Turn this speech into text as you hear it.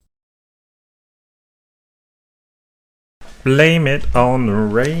Blame it on the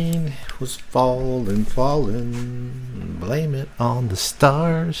rain. It was falling, falling. Blame it on the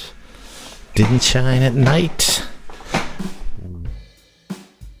stars. Didn't shine at night.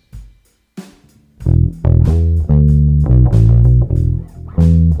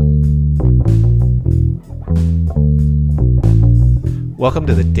 Welcome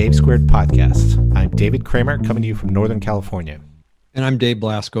to the Dave Squared Podcast. I'm David Kramer, coming to you from Northern California. And I'm Dave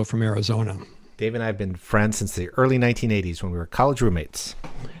Blasco from Arizona. Dave and I have been friends since the early 1980s when we were college roommates.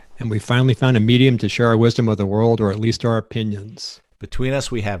 And we finally found a medium to share our wisdom with the world, or at least our opinions. Between us,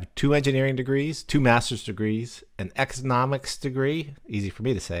 we have 2 engineering degrees, 2 master's degrees, an economics degree, easy for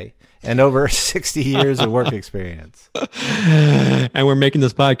me to say, and over 60 years of work experience. And we're making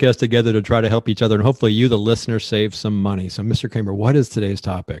this podcast together to try to help each other, and hopefully you, the listener, save some money. So, Mr. Kramer, what is today's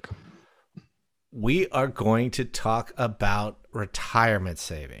topic? We are going to talk about retirement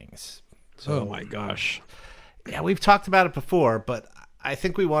savings. Oh my gosh. Yeah, we've talked about it before, but I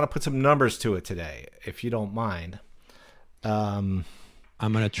think we want to put some numbers to it today, if you don't mind. I'm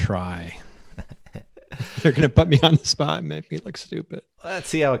going to try. They're going to put me on the spot and make me look stupid. Let's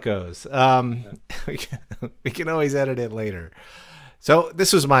see how it goes. We can always edit it later. So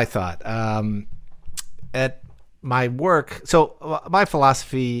this was my thought. At my work, so my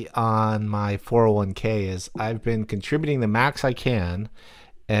philosophy on my 401k is I've been contributing the max I can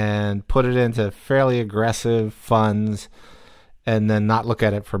and put it into fairly aggressive funds and then not look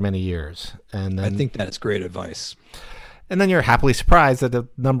at it for many years. And then, I think that is great advice. And then you're happily surprised that the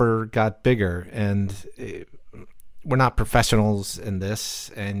number got bigger. And we're not professionals in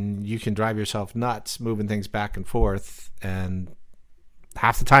this, and you can drive yourself nuts moving things back and forth. And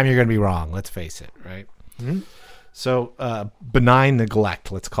half the time you're going to be wrong. Let's face it, right? Mm-hmm. So benign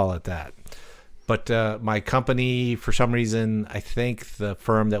neglect, let's call it that. But my company, for some reason, I think the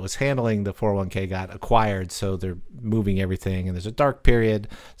firm that was handling the 401k got acquired, so they're moving everything, and there's a dark period.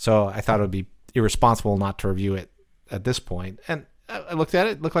 So I thought it would be irresponsible not to review it at this point. And I looked at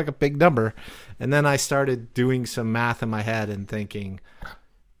it, it looked like a big number. And then I started doing some math in my head and thinking,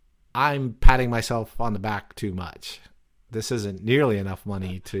 I'm patting myself on the back too much. This isn't nearly enough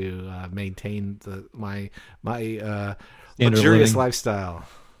money to maintain my luxurious lifestyle.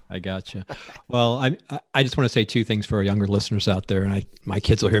 I gotcha. Well, I just want to say 2 things for our younger listeners out there, and my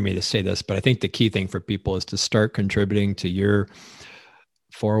kids will hear me to say this, but I think the key thing for people is to start contributing to your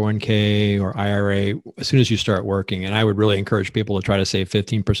 401k or IRA as soon as you start working. And I would really encourage people to try to save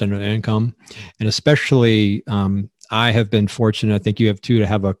 15% of their income. And especially, I have been fortunate, I think you have too, to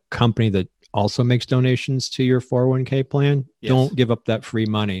have a company that also makes donations to your 401k plan. Yes. Don't give up that free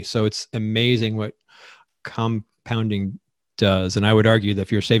money. So it's amazing what compounding does. And I would argue that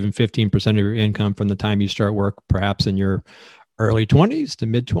if you're saving 15% of your income from the time you start work, perhaps in your early 20s to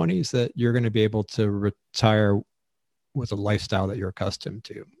mid 20s, that you're going to be able to retire with a lifestyle that you're accustomed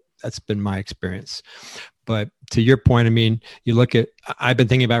to. That's been my experience. But to your point, I mean, I've been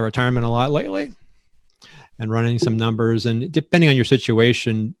thinking about retirement a lot lately and running some numbers, and depending on your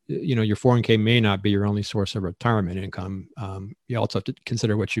situation, your 401k may not be your only source of retirement income. You also have to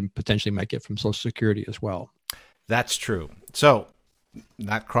consider what you potentially might get from Social Security as well. That's true. So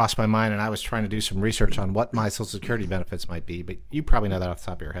that crossed my mind, and I was trying to do some research on what my Social Security benefits might be, but you probably know that off the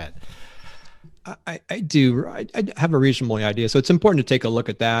top of your head. I do. I have a reasonable idea. So it's important to take a look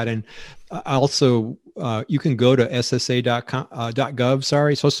at that. And also, you can go to ssa.gov,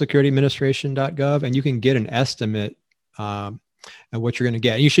 Social Security Administration.gov, and you can get an estimate of what you're going to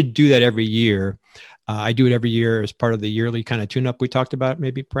get. And you should do that every year. I do it every year as part of the yearly kind of tune-up we talked about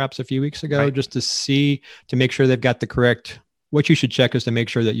maybe perhaps a few weeks ago, right, just to make sure they've got the correct. What you should check is to make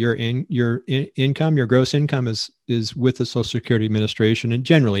sure that your income, your gross income is with the Social Security Administration, and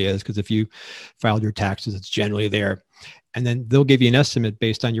generally is, because if you filed your taxes, it's generally there. And then they'll give you an estimate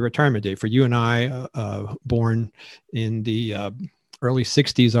based on your retirement date. For you and I, born in the early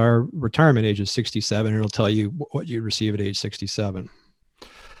 60s, our retirement age is 67. It'll tell you what you receive at age 67.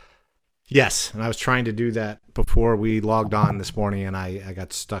 Yes, and I was trying to do that before we logged on this morning, and I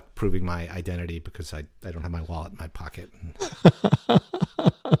got stuck proving my identity because I don't have my wallet in my pocket.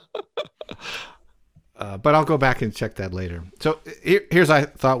 But I'll go back and check that later. So here's I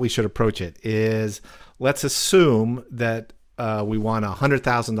thought we should approach it is, let's assume that we want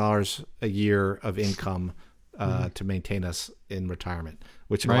 $100,000 a year of income to maintain us in retirement,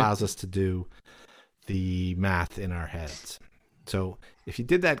 which allows us to do the math in our heads. So if you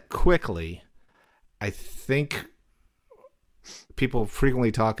did that quickly, I think people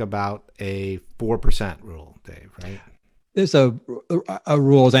frequently talk about a 4% rule, Dave, right? There's a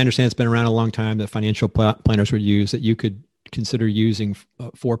rule, as I understand, it's been around a long time, that financial planners would use, that you could consider using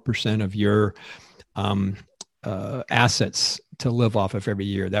 4% of your assets to live off of every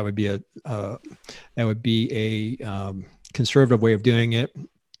year. That would be a conservative way of doing it.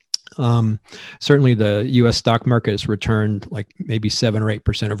 Certainly, the U.S. stock market has returned like maybe 7 or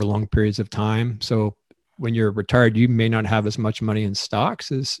 8% over long periods of time. So when you're retired, you may not have as much money in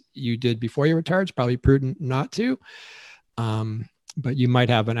stocks as you did before you retired. It's probably prudent not to. But you might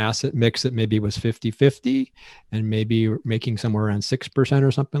have an asset mix that maybe was 50-50 and maybe making somewhere around 6%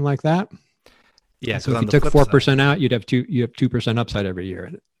 or something like that. Yeah. So if you took 4% out, you have 2% upside every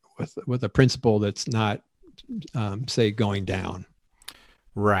year with a principal that's not, say, going down.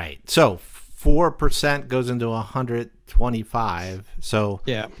 Right. So 4% goes into 125. So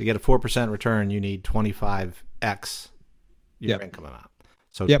yeah, to get a 4% return, you need 25x your income amount.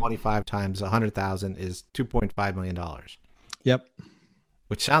 So 25 times 100,000 is $2.5 million. Yep.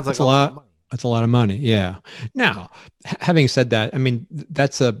 Which sounds like a lot of money. That's a lot of money. Yeah. Now, having said that, I mean,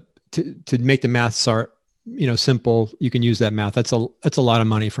 that's to make the math start, simple. You can use that math. That's a lot of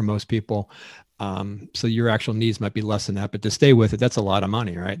money for most people. So your actual needs might be less than that, but to stay with it, that's a lot of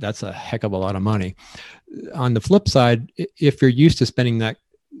money, right? That's a heck of a lot of money. On the flip side, if you're used to spending that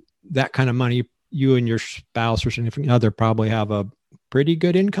kind of money, you and your spouse or significant other probably have a pretty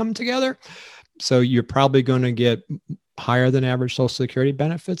good income together. So you're probably going to get higher than average Social Security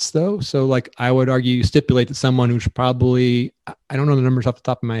benefits, though. So, like, I would argue you stipulate that someone who's probably, I don't know the numbers off the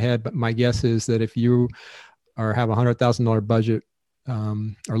top of my head, but my guess is that if you have $100,000 budget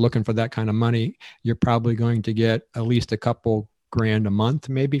or looking for that kind of money, you're probably going to get at least a couple grand a month,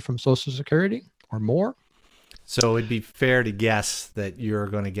 maybe from Social Security or more. So it'd be fair to guess that you're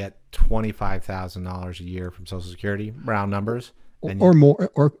going to get $25,000 a year from Social Security, round numbers. Or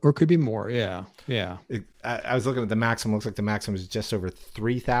more, or could be more. Yeah. Yeah. I was looking at the maximum. Looks like the maximum is just over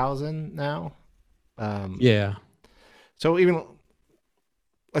 3,000 now. Yeah. So even,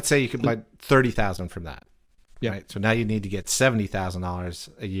 let's say you could buy 30,000 from that. Yeah. Right? So now you need to get $70,000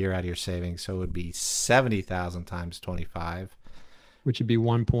 a year out of your savings. So it would be 70,000 times 25. Which would be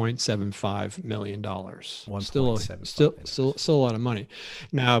 $1.75 million. Still a lot of money.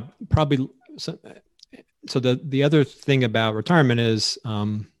 Now, probably, so the other thing about retirement is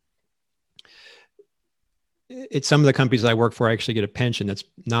it's some of the companies I work for, I actually get a pension that's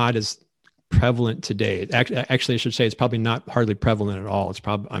not as prevalent today. Actually, I should say it's probably not hardly prevalent at all. It's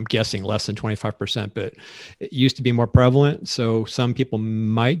probably, I'm guessing, less than 25%, but it used to be more prevalent. So some people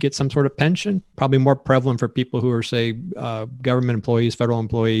might get some sort of pension, probably more prevalent for people who are, say, government employees, federal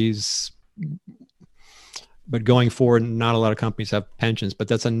employees. But going forward, not a lot of companies have pensions, but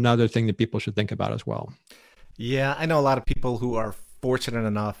that's another thing that people should think about as well. Yeah, I know a lot of people who are fortunate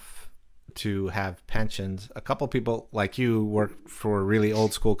enough to have pensions. A couple of people like you work for really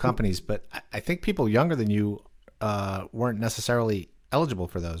old school companies, but I think people younger than you weren't necessarily eligible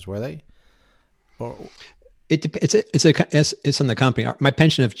for those, were they? Or... It's in the company. My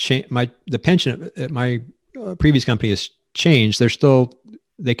pension have changed. The pension at my previous company has changed.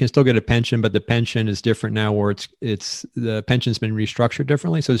 They can still get a pension, but the pension is different now, where it's the pension's been restructured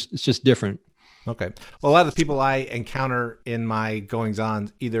differently. So it's just different. Okay. Well, a lot of the people I encounter in my goings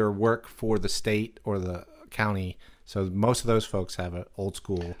on either work for the state or the county. So most of those folks have an old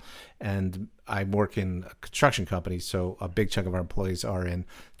school, and I work in a construction company. So a big chunk of our employees are in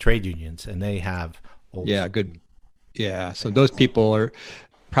trade unions, and they have old school. Good. Yeah. So those people are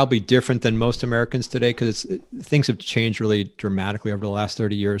probably different than most Americans today, because things have changed really dramatically over the last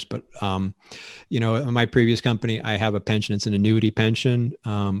 30 years. But, in my previous company, I have a pension. It's an annuity pension.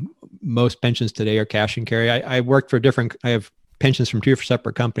 Most pensions today are cash and carry. I worked for I have pensions from 2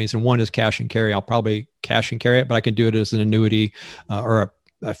 separate companies, and one is cash and carry. I'll probably cash and carry it, but I can do it as an annuity or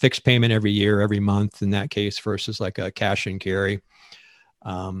a fixed payment every year, every month in that case, versus like a cash and carry.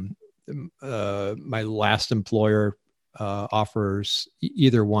 My last employer offers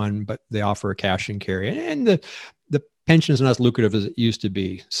either one, but they offer a cash and carry, and the pension is not as lucrative as it used to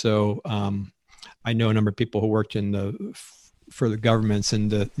be. So I know a number of people who worked for the governments,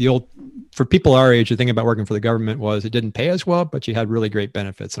 and the old, for people our age, the thing about working for the government was it didn't pay as well, but you had really great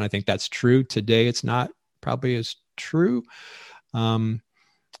benefits. And I think that's true today. It's not probably as true,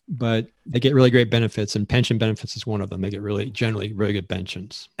 but they get really great benefits, and pension benefits is one of them. They get generally really good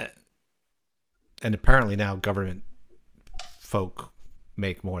pensions. And apparently now government folk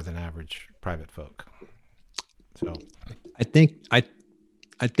make more than average private folk. So I think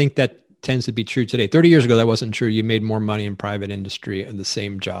that tends to be true today. 30 years ago, that wasn't true. You made more money in private industry in the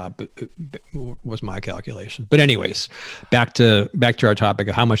same job, was my calculation. But anyways, back to our topic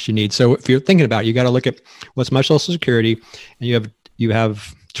of how much you need. So if you're thinking about it, you got to look at what's my Social Security, and you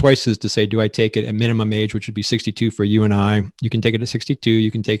have choices to say, do I take it at minimum age, which would be 62 for you and I? You can take it at 62.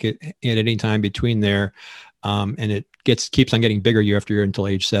 You can take it at any time between there. and it keeps on getting bigger year after year until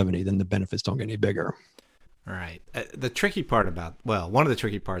age 70. Then the benefits don't get any bigger. All right. The tricky part about, well, one of the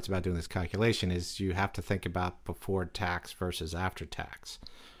tricky parts about doing this calculation is you have to think about before tax versus after tax,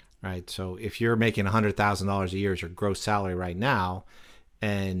 right? So if you're making $100,000 a year as your gross salary right now,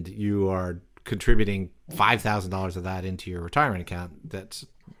 and you are contributing $5,000 of that into your retirement account, that's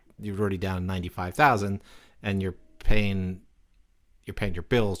you're already down 95,000, and you're paying your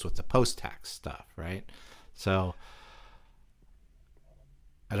bills with the post tax stuff, right? So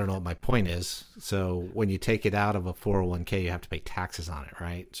I don't know what my point is. So when you take it out of a 401k, you have to pay taxes on it,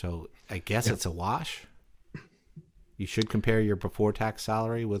 right? So I guess Yep. it's a wash. You should compare your before tax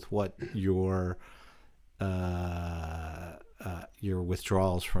salary with what your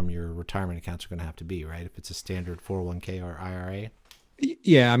withdrawals from your retirement accounts are going to have to be, right? If it's a standard 401k or IRA.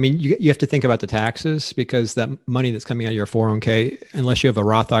 Yeah, I mean, you have to think about the taxes because that money that's coming out of your 401k, unless you have a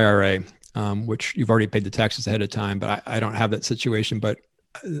Roth IRA, which you've already paid the taxes ahead of time, but I don't have that situation. But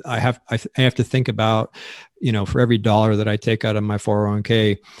I have to think about, for every dollar that I take out of my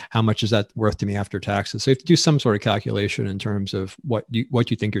 401k, how much is that worth to me after taxes? So you have to do some sort of calculation in terms of what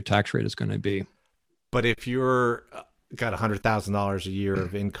you think your tax rate is going to be. But if you're got $100,000 a year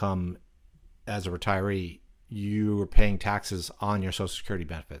of income as a retiree, you are paying taxes on your Social Security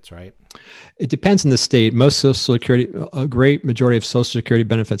benefits, right? It depends on the state. Most Social Security, a great majority of Social Security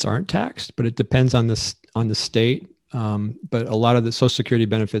benefits aren't taxed, but it depends on the state. But a lot of the Social Security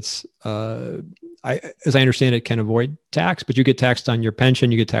benefits, as I understand it, can avoid tax, but you get taxed on your pension,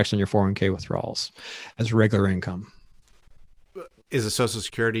 you get taxed on your 401k withdrawals as regular income. Is the Social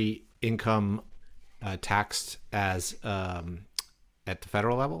Security income taxed as at the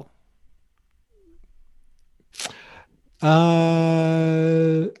federal level?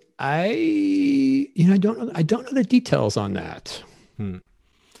 I don't know the details on that. All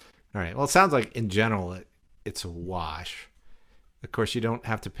right. Well, it sounds like in general it's a wash. Of course, you don't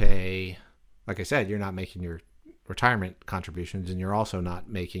have to pay. Like I said, you're not making your retirement contributions, and you're also not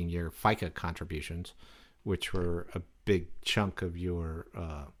making your FICA contributions, which were a big chunk of your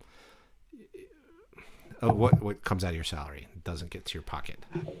what comes out of your salary. It doesn't get to your pocket.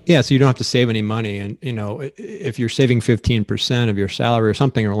 Yeah, so you don't have to save any money, and if you're saving 15% of your salary or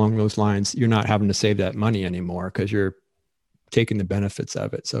something along those lines, you're not having to save that money anymore because you're taking the benefits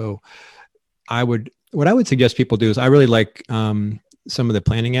of it. So what I would suggest people do is I really like some of the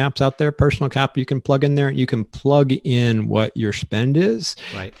planning apps out there, Personal Capital. You can plug in there. You can plug in what your spend is,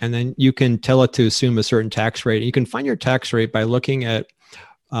 right? And then you can tell it to assume a certain tax rate. You can find your tax rate by looking at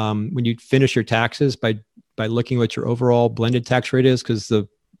when you finish your taxes by looking what your overall blended tax rate is, because the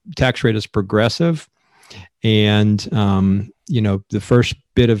tax rate is progressive. And, the first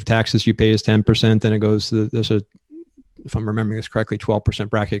bit of taxes you pay is 10%. Then it goes, there's if I'm remembering this correctly, 12%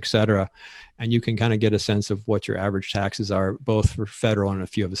 bracket, et cetera. And you can kind of get a sense of what your average taxes are, both for federal and a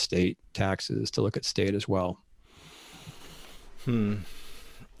few of the state taxes, to look at state as well.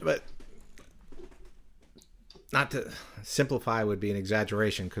 But not to simplify would be an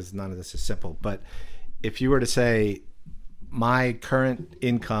exaggeration because none of this is simple. But if you were to say my current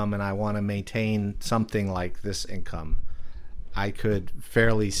income and I want to maintain something like this income, I could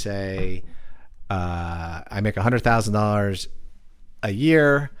fairly say I make $100,000 a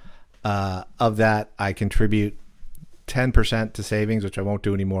year. Of that, I contribute 10% to savings, which I won't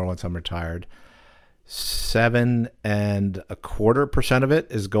do anymore once I'm retired. 7.25% of it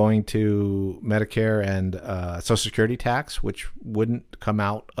is going to Medicare and Social Security tax, which wouldn't come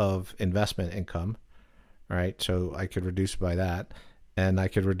out of investment income, right? So I could reduce by that, and I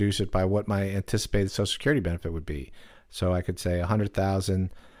could reduce it by what my anticipated Social Security benefit would be. So I could say 100,000,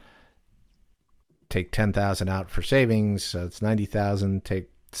 take 10,000 out for savings, so it's 90,000. Take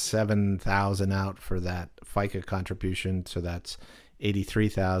 7,000 out for that FICA contribution, so that's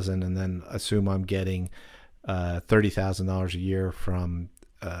 83,000, and then assume I'm getting $30,000 a year from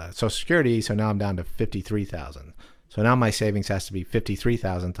Social Security. So now I'm down to 53,000. So now my savings has to be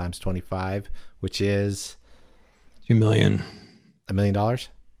 53,000 times 25, which is $2 million. $1 million.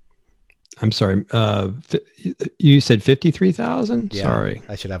 I'm sorry. You said 53,000. Yeah, sorry,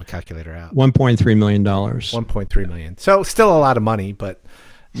 I should have a calculator out. $1.3 million. $1.3 million. So still a lot of money, but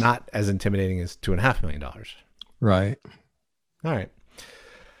not as intimidating as $2.5 million. Right. All right.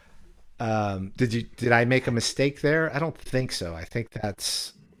 Did I make a mistake there? I don't think so. I think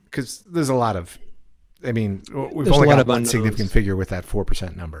that's because there's a lot of, we've There's only a lot got of one unknowns. significant figure with that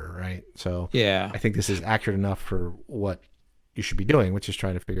 4% number, right? So Yeah. I think this is accurate enough for what you should be doing, which is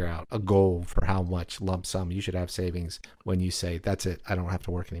trying to figure out a goal for how much lump sum you should have savings when you say, that's it, I don't have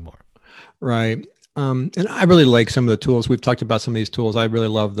to work anymore. Right. And I really like some of the tools. We've talked about some of these tools. I really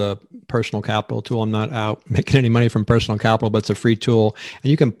love the personal capital tool. I'm not out making any money from personal capital, but it's a free tool, and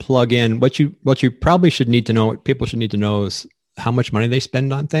you can plug in what you probably should need to know. What people should need to know is how much money they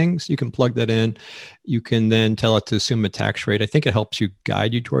spend on things. You can plug that in. You can then tell it to assume a tax rate. I think it helps you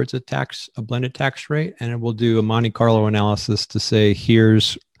guide you towards a blended tax rate, and it will do a Monte Carlo analysis to say,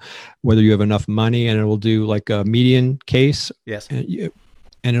 here's whether you have enough money, and it will do like a median case. Yes. And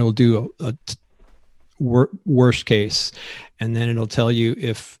it'll do a worst case. And then it'll tell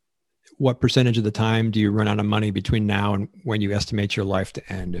you what percentage of the time do you run out of money between now and when you estimate your life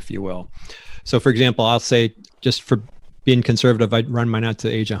to end, if you will. So for example, I'll say, just for being conservative, I'd run mine out to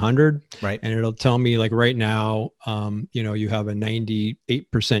age 100. Right. And it'll tell me, like, right now, you have a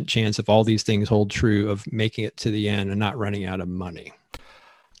 98% chance, if all these things hold true, of making it to the end and not running out of money.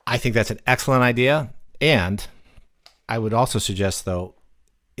 I think that's an excellent idea. And I would also suggest, though,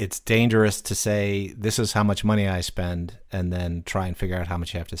 it's dangerous to say, this is how much money I spend, and then try and figure out how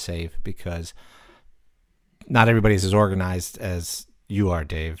much you have to save, because not everybody is as organized as you are,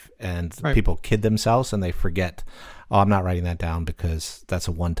 Dave. And Right. People kid themselves and they forget, oh, I'm not writing that down because that's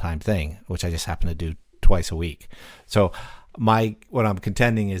a one-time thing, which I just happen to do twice a week. So what I'm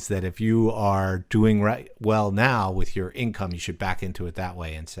contending is that if you are doing well now with your income, you should back into it that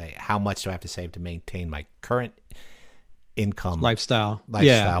way and say, how much do I have to save to maintain my current income Lifestyle.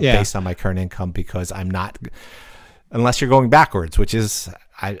 based on my current income? Because I'm not, unless you're going backwards, which is,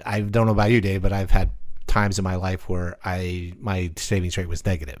 I don't know about you, Dave, but I've had times in my life where my savings rate was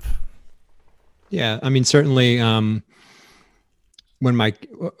negative. Yeah. I mean, certainly,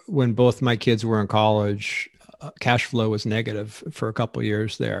 when both my kids were in college, cash flow was negative for a couple of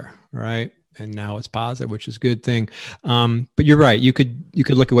years there. Right. And now it's positive, which is a good thing. But you're right. You could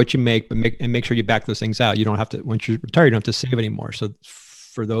look at what you make, but make sure you back those things out. You don't have to, once you're retired, you don't have to save anymore. So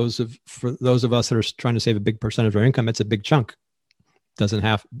for those of us that are trying to save a big percentage of our income, it's a big chunk.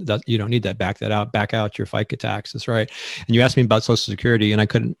 You don't need that. Back out your FICA taxes, right? And you asked me about Social Security, and I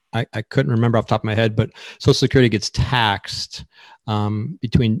couldn't remember off the top of my head, but Social Security gets taxed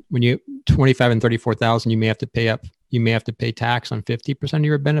between, when you 25 and 34,000, you may have to pay tax on 50% of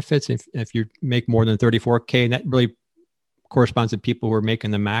your benefits. If you make more than 34K, and that really corresponds to people who are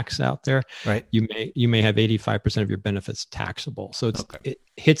making the max out there, right? You may have 85% of your benefits taxable. So it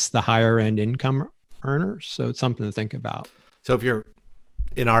hits the higher end income earners. So it's something to think about. So if you're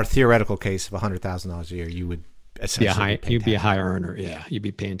in our theoretical case of $100,000 a year, you would essentially be a higher earner. Yeah, you'd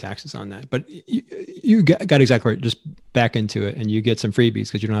be paying taxes on that. But you got exactly right. Just back into it, and you get some freebies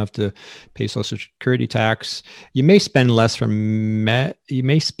because you don't have to pay Social Security tax. You may spend less for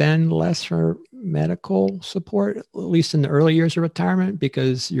medical support, at least in the early years of retirement,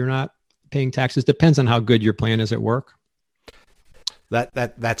 because you're not paying taxes. Depends on how good your plan is at work.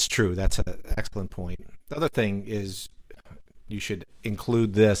 That's true. That's an excellent point. The other thing is, you should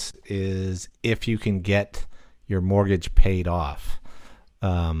include this, is if you can get your mortgage paid off.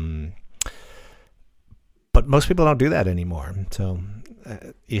 But most people don't do that anymore. So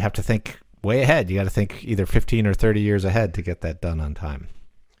you have to think way ahead. You got to think either 15 or 30 years ahead to get that done on time.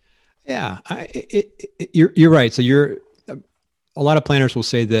 Yeah, you're right. So a lot of planners will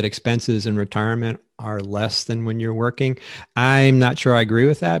say that expenses in retirement are less than when you're working. I'm not sure I agree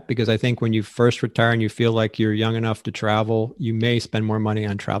with that, because I think when you first retire and you feel like you're young enough to travel, you may spend more money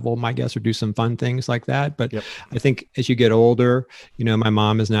on travel, my guess, or do some fun things like that. But yep. I think as you get older, my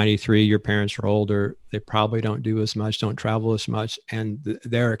mom is 93, your parents are older, they probably don't do as much, don't travel as much, and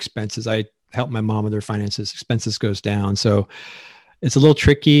their expenses, I help my mom with their finances, expenses goes down. So it's a little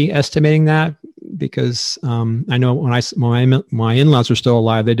tricky estimating that, because I know when my in-laws were still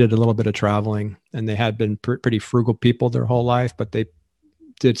alive, they did a little bit of traveling, and they had been pretty frugal people their whole life, but they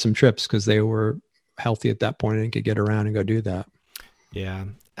did some trips because they were healthy at that point and could get around and go do that. Yeah.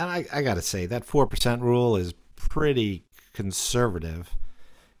 And I got to say, that 4% rule is pretty conservative,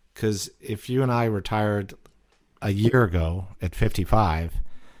 because if you and I retired a year ago at 55,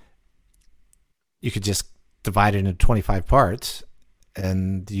 you could just divide it into 25 parts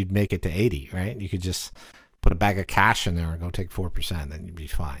and you'd make it to 80, right? You could just put a bag of cash in there and go take 4%, then you'd be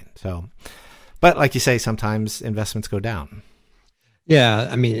fine. So, but like you say, sometimes investments go down. Yeah.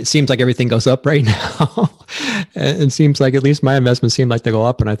 I mean, it seems like everything goes up right now. It seems like, at least my investments seem like they go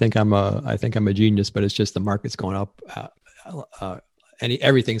up, and I think I'm a genius, but it's just the market's going up.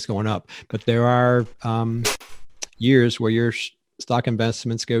 Everything's going up, but there are years where your stock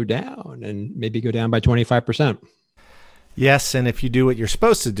investments go down, and maybe go down by 25%. Yes, and if you do what you're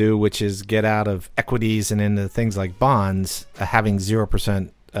supposed to do, which is get out of equities and into things like bonds, having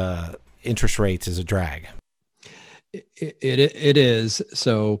 0% interest rates is a drag. It is.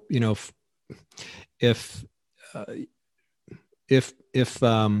 So, if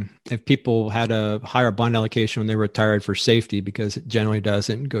if people had a higher bond allocation when they retired for safety, because it generally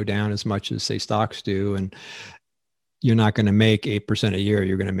doesn't go down as much as say stocks do, and you're not going to make 8% a year.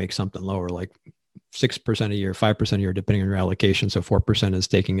 You're going to make something lower, like 6% a year, 5% a year, depending on your allocation. So 4% is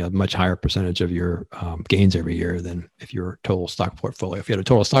taking a much higher percentage of your gains every year than if you're a total stock portfolio. If you had a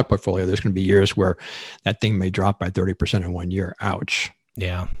total stock portfolio, there's going to be years where that thing may drop by 30% in 1 year. Ouch.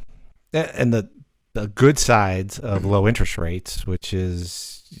 Yeah. And the good sides of low interest rates, which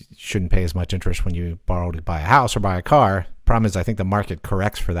is you shouldn't pay as much interest when you borrow to buy a house or buy a car. Problem is, I think the market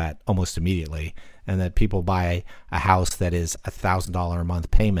corrects for that almost immediately, and that people buy a house that is $1,000 a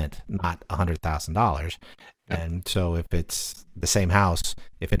month payment, not $100,000. And so if it's the same house,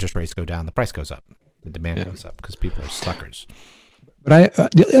 if interest rates go down, the price goes up, the demand goes up because people are suckers. But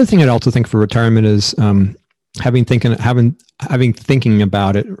the other thing I'd also think for retirement is having thinking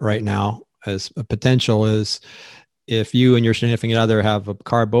about it right now as a potential is if you and your significant other have a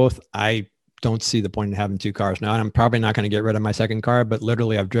car both, I don't see the point in having two cars now. And I'm probably not going to get rid of my second car, but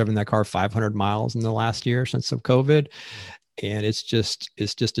literally I've driven that car 500 miles in the last year since of COVID. And it's just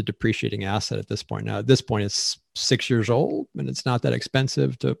a depreciating asset at this point. Now, at this point, it's 6 years old and it's not that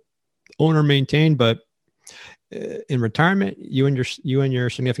expensive to own or maintain, but in retirement, you and your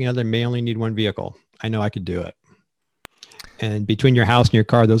significant other may only need one vehicle. I know I could do it. And between your house and your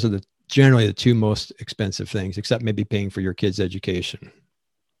car, those are generally the two most expensive things, except maybe paying for your kids' education.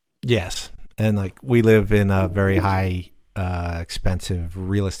 Yes. And like we live in a very high expensive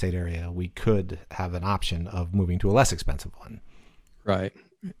real estate area. We could have an option of moving to a less expensive one. Right.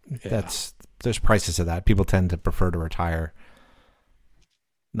 Yeah. There's prices of that. People tend to prefer to retire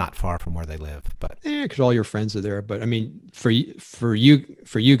not far from where they live, but because all your friends are there. But I mean, for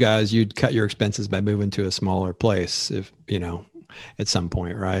you guys, you'd cut your expenses by moving to a smaller place, if at some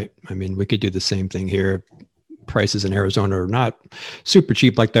point, right? I mean, we could do the same thing here. Prices in Arizona are not super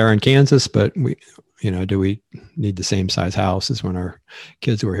cheap like they are in Kansas, but do we need the same size house as when our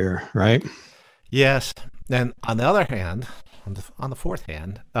kids were here, right? Yes. And on the other hand, on the fourth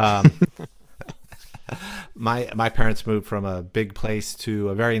hand, my parents moved from a big place to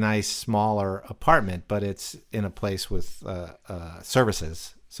a very nice smaller apartment, but it's in a place with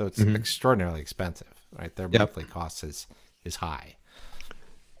services, so it's extraordinarily expensive, right? Their monthly cost is high.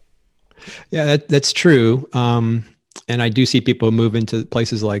 Yeah, that's true. And I do see people move into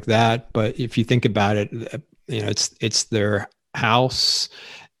places like that. But if you think about it, it's their house,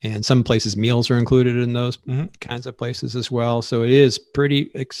 and some places meals are included in those kinds of places as well. So it is pretty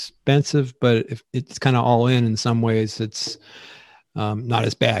expensive, but if it's kind of all in some ways, it's not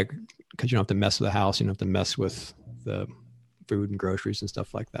as bad because you don't have to mess with the house. You don't have to mess with the food and groceries and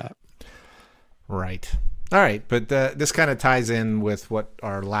stuff like that. Right. All right. But this kind of ties in with what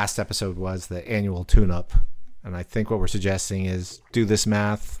our last episode was, the annual tune-up. And I think what we're suggesting is do this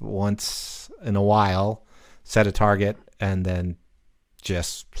math once in a while, set a target, and then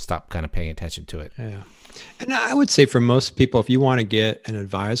just stop kind of paying attention to it. Yeah. And I would say for most people, if you want to get an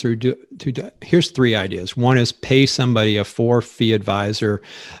advisor, here's three ideas. One is pay somebody a 4-fee advisor.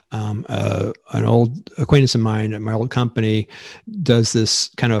 An old acquaintance of mine at my old company does this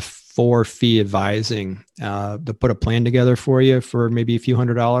kind of 4-fee advising to put a plan together for you for maybe a few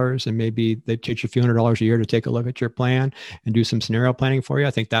 $100s, and maybe they teach you a few $100s a year to take a look at your plan and do some scenario planning for you.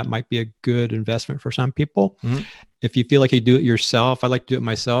 I think that might be a good investment for some people. Mm-hmm. If you feel like you do it yourself, I like to do it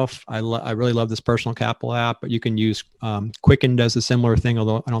myself. I really love this personal capital app, but you can use Quicken does a similar thing,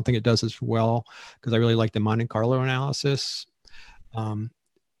 although I don't think it does as well because I really like the Monte Carlo analysis. I'll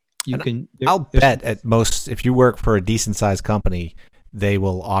bet at most, if you work for a decent sized company, they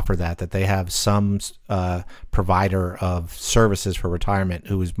will offer that they have some provider of services for retirement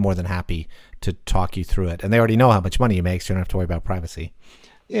who is more than happy to talk you through it. And they already know how much money you make, so you don't have to worry about privacy.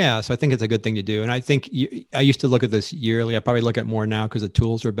 Yeah, so I think it's a good thing to do. And I think I used to look at this yearly. I probably look at more now because the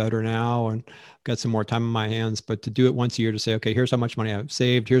tools are better now and got some more time in my hands. But to do it once a year to say, okay, here's how much money I've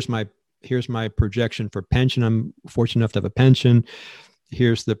saved. Here's my projection for pension. I'm fortunate enough to have a pension.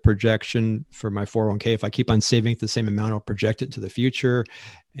 Here's the projection for my 401k. If I keep on saving the same amount, I'll project it to the future.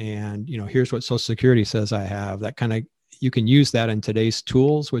 And, here's what Social Security says I have. That kind of, you can use that in today's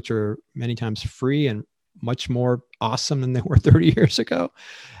tools, which are many times free and much more awesome than they were 30 years ago,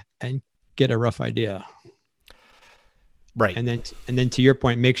 and get a rough idea. Right. And then to your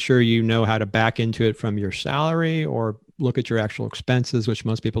point, make sure you know how to back into it from your salary or look at your actual expenses, which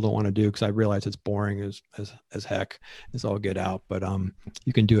most people don't want to do because I realize it's boring as heck. It's all get out, but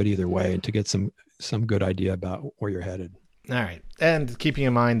you can do it either way to get some good idea about where you're headed. All right. And keeping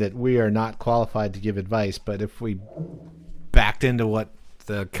in mind that we are not qualified to give advice, but if we backed into what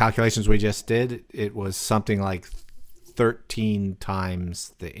the calculations we just did, it was something like 13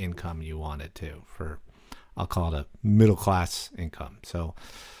 times the income you wanted to for, I'll call it a middle class income. So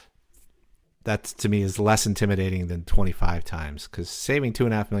that to me is less intimidating than 25 times, because saving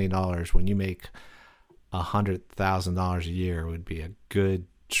 $2.5 million when you make $100,000 a year would be a good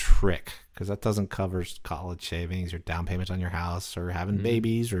trick, because that doesn't cover college savings or down payments on your house or having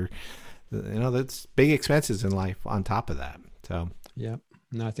babies, or that's big expenses in life on top of that. So yeah,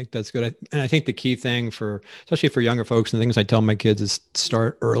 no, I think that's good. And I think the key thing especially for younger folks, and the things I tell my kids is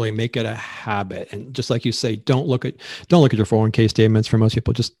start early, make it a habit. And just like you say, don't look at your 401k statements. For most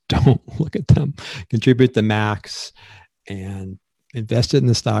people, just don't look at them. Contribute the max and invest it in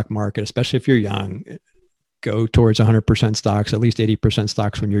the stock market, especially if you're young. Go towards 100% stocks, at least 80%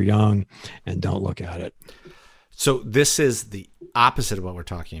 stocks when you're young, and don't look at it. So this is the opposite of what we're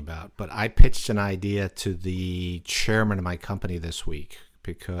talking about, but I pitched an idea to the chairman of my company this week,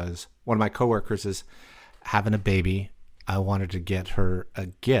 because one of my coworkers is having a baby. I wanted to get her a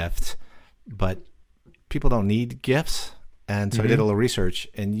gift, but people don't need gifts. And so I did a little research,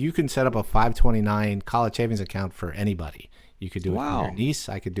 and you can set up a 529 college savings account for anybody. You could do it for your niece.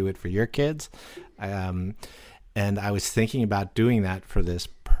 I could do it for your kids. And I was thinking about doing that for this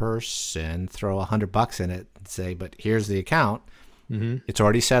person, throw $100 in it and say, but here's the account. It's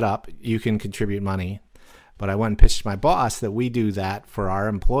already set up. You can contribute money. But I went and pitched my boss that we do that for our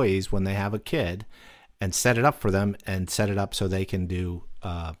employees when they have a kid, and set it up for them, and set it up so they can do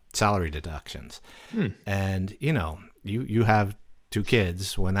salary deductions. And, you have 2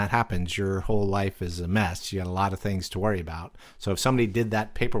 kids. When that happens, your whole life is a mess. You got a lot of things to worry about. So if somebody did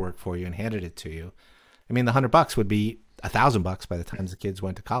that paperwork for you and handed it to you, I mean, the $100 would be $1,000 by the time the kids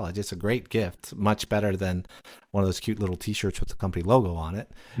went to college. It's a great gift, much better than one of those cute little T-shirts with the company logo on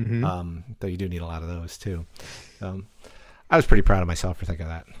it. Though you do need a lot of those too. I was pretty proud of myself for thinking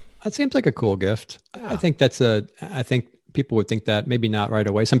of that. That seems like a cool gift. Yeah. I think people would think that, maybe not right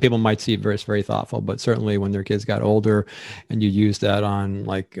away. Some people might see it very, very thoughtful, but certainly when their kids got older and you use that on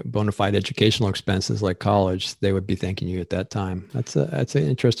like bona fide educational expenses like college, they would be thanking you at that time. That's an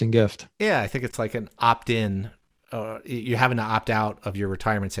interesting gift. Yeah, I think it's like an opt-in. You're having to opt out of your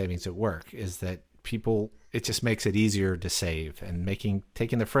retirement savings at work. Is that it just makes it easier to save, and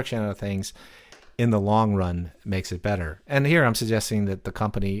taking the friction out of things in the long run makes it better. And here I'm suggesting that the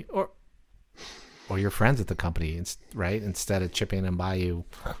company or your friends at the company, right, instead of chipping and buy you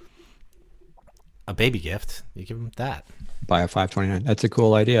a baby gift, you give them that. Buy a 529. That's a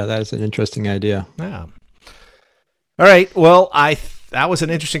cool idea. That is an interesting idea. Yeah. All right. Well, that was an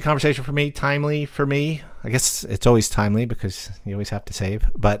interesting conversation for me, timely for me. I guess it's always timely because you always have to save.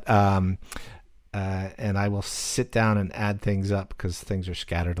 But and I will sit down and add things up because things are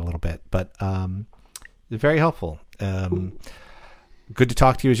scattered a little bit. But it's very helpful. Good to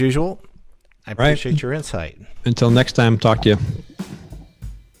talk to you as usual. I appreciate your insight. Until next time, talk to you.